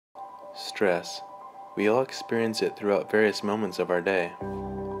Stress. We all experience it throughout various moments of our day.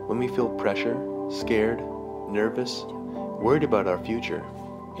 When we feel pressure, scared, nervous, worried about our future.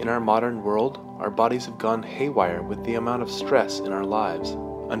 In our modern world, our bodies have gone haywire with the amount of stress in our lives.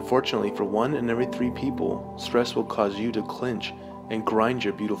 Unfortunately, for 1 in every 3 people, stress will cause you to clench and grind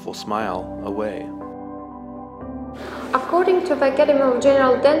your beautiful smile away. According to the Academy of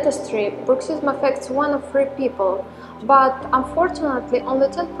General Dentistry, bruxism affects 1 of 3 people, but unfortunately only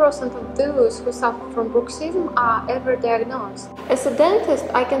 10% of those who suffer from bruxism are ever diagnosed. As a dentist,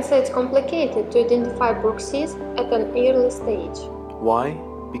 I can say it's complicated to identify bruxism at an early stage. Why?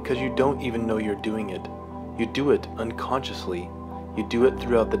 Because you don't even know you're doing it. You do it unconsciously. You do it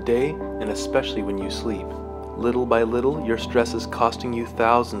throughout the day and especially when you sleep. Little by little, your stress is costing you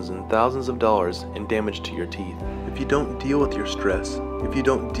thousands and thousands of dollars in damage to your teeth. If you don't deal with your stress, if you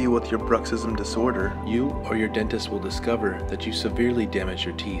don't deal with your bruxism disorder, you or your dentist will discover that you severely damaged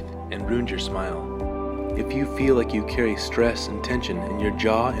your teeth and ruined your smile. If you feel like you carry stress and tension in your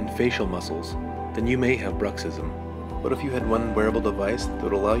jaw and facial muscles, then you may have bruxism. What if you had one wearable device that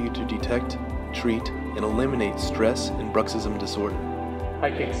would allow you to detect, treat, and eliminate stress and bruxism disorder? Hi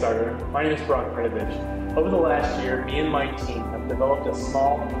Kickstarter, my name is Brock Predovich. Over the last year, me and my team have developed a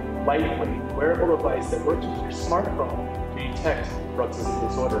small, lightweight, wearable device that works with your smartphone to detect bruxism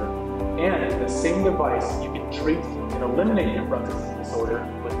disorder. And the same device, you can treat and eliminate your bruxism disorder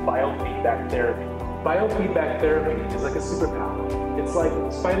with biofeedback therapy. Biofeedback therapy is like a superpower. It's like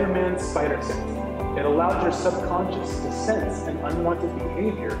Spider-Man's spider sense. It allows your subconscious to sense an unwanted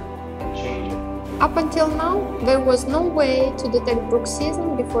behavior and change it. Up until now, there was no way to detect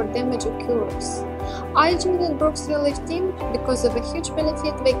bruxism before damage occurs. I joined the Brux Relief team because of a huge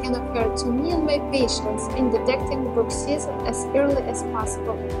benefit they can offer to me and my patients in detecting bruxism as early as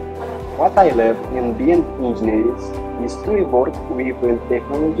possible. What I love in being engineer is to work with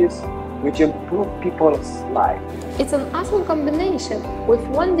technologies which improve people's lives. It's an awesome combination. With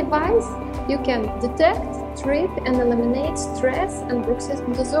one device, you can detect, treat, and eliminate stress and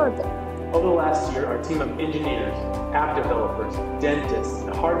bruxism disorder. Over the last year, our team of engineers, app developers, dentists,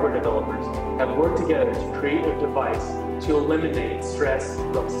 and hardware developers have worked together to create a device to eliminate stress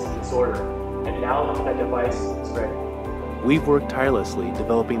and bruxism disorder. And now that device is ready. We've worked tirelessly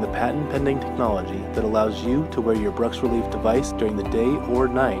developing the patent-pending technology that allows you to wear your Brux Relief device during the day or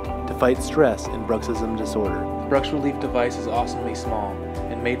night to fight stress and bruxism disorder. The Brux Relief device is awesomely small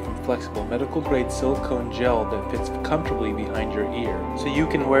and made from flexible medical-grade silicone gel that fits comfortably behind your ear. So you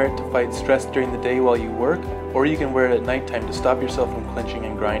can wear it to fight stress during the day while you work, or you can wear it at nighttime to stop yourself from clenching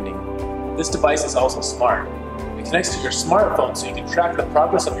and grinding. This device is also smart. It connects to your smartphone so you can track the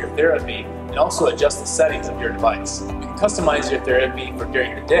progress of your therapy and also adjust the settings of your device. You can customize your therapy for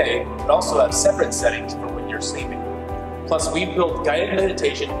during the day, but also have separate settings for when you're sleeping. Plus, we've built guided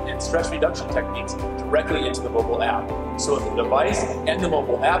meditation and stress reduction techniques directly into the mobile app. So with the device and the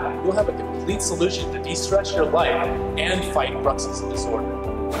mobile app, you'll have a complete solution to de-stress your life and fight bruxism disorder.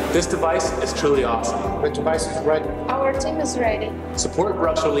 This device is truly awesome. The device is ready. Our team is ready. Support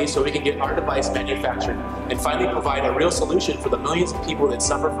Brux Relief so we can get our device manufactured and finally provide a real solution for the millions of people that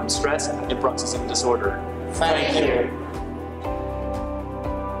suffer from stress and bruxism disorder. Thank you.